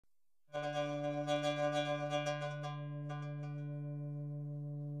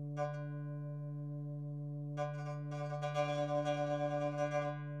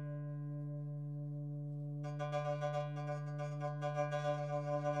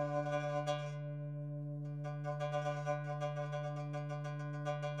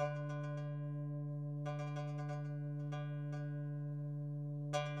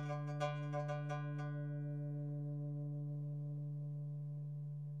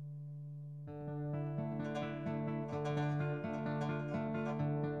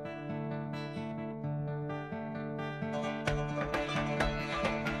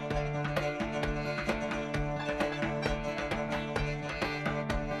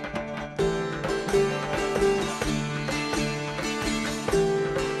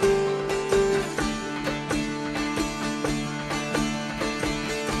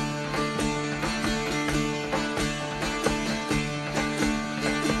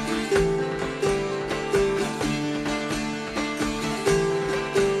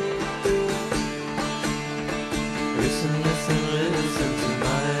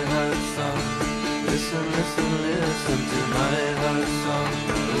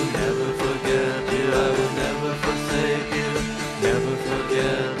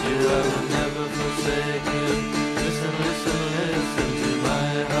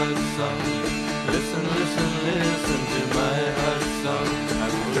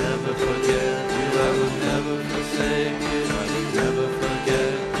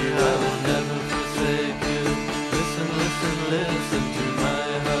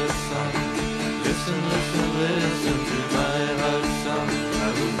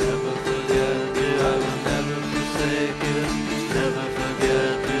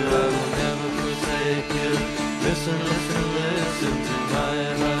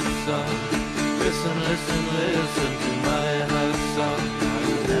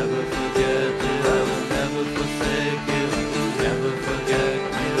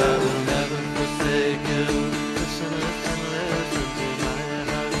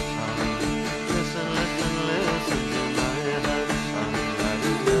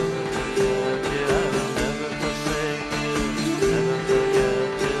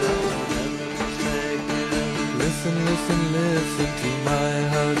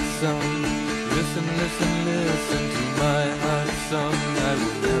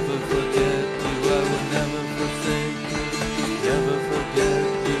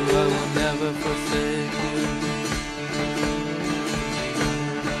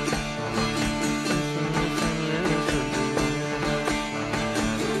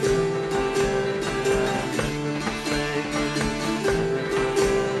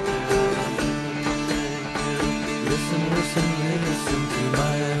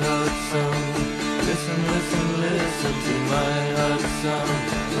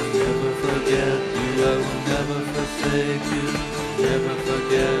I will never forsake you. Never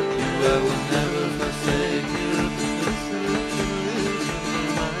forget you, I will never forsake you.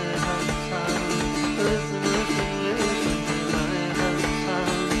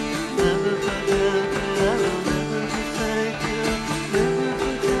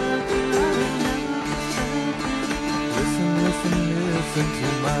 Listen to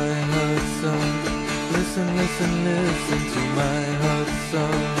my heart song. Listen, listen, listen to my heart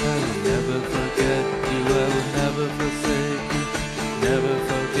song. I will never forget you, I will never forsake you. Never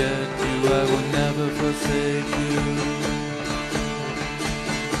forget you, I will never forsake you.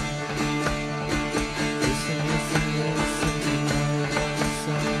 Listen, listen, listen to my heart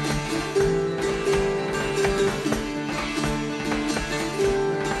song.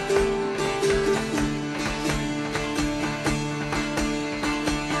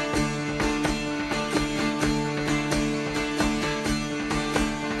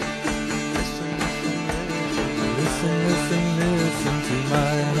 Listen, listen to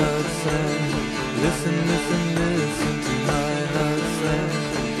my heart song. Listen, listen, listen to my heart song.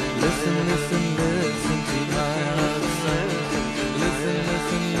 Listen, listen, listen to my heart song. Listen,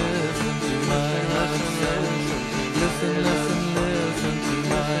 listen, listen to my heart song. Listen, listen, listen to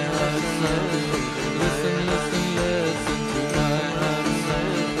my heart song. Listen, listen, listen to my heart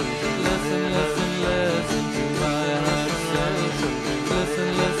song. Listen, listen, listen to my heart song.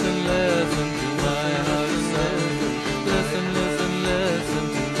 Listen, listen, listen to my heart song. Listen, listen, listen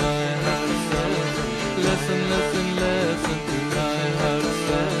to my heart song. Listen, listen, listen to my heart song. Listen, listen, listen to my heart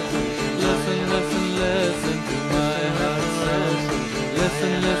song. Listen, listen, listen to my heart song.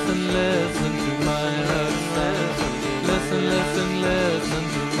 Listen, listen, listen to my heart song. Listen, listen, listen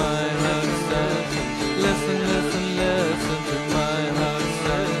to my heart song. Listen, listen, listen to my heart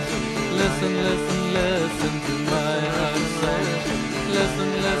song. Listen, listen, listen to my heart song.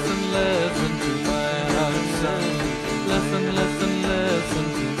 Listen, listen, listen to my heart song. Listen, listen, listen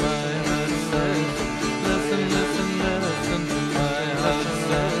to my heart song. Listen, listen, listen to my heart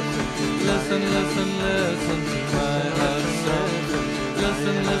song.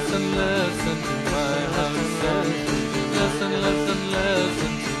 Listen, listen, listen to my heart song. Listen, listen, listen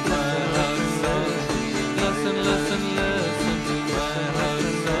to my heart song. Listen, listen, listen to my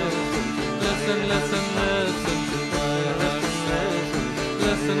heart song. Listen, listen, listen to my heart song.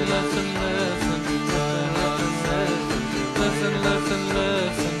 Listen, listen, listen to my heart song. Listen, listen,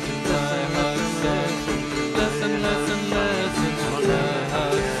 listen to my heart song. Listen, listen, listen to my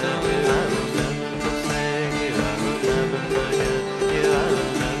heart song. I will never forsake you, I will never forget you, I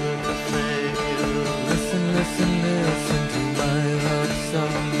will never forsake you. Listen, listen, listen to my heart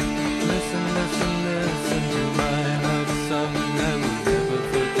song. Listen, listen, listen to my heart song. I will never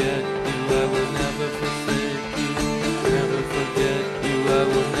forget you, I will never forsake you. Never forget you, I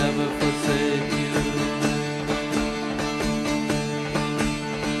will never forsake you.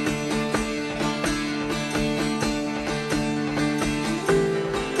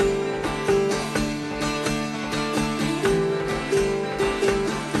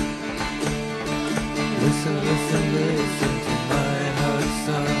 Listen, listen, listen to my heart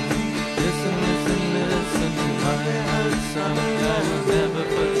song. Listen, listen, listen to my heart song. I will never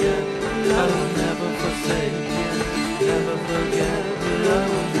forget, I will never forsake you. Never forget you, I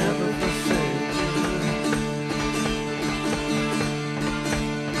will never forsake you.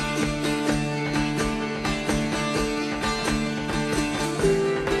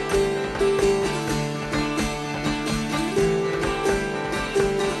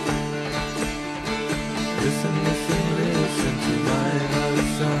 Listen,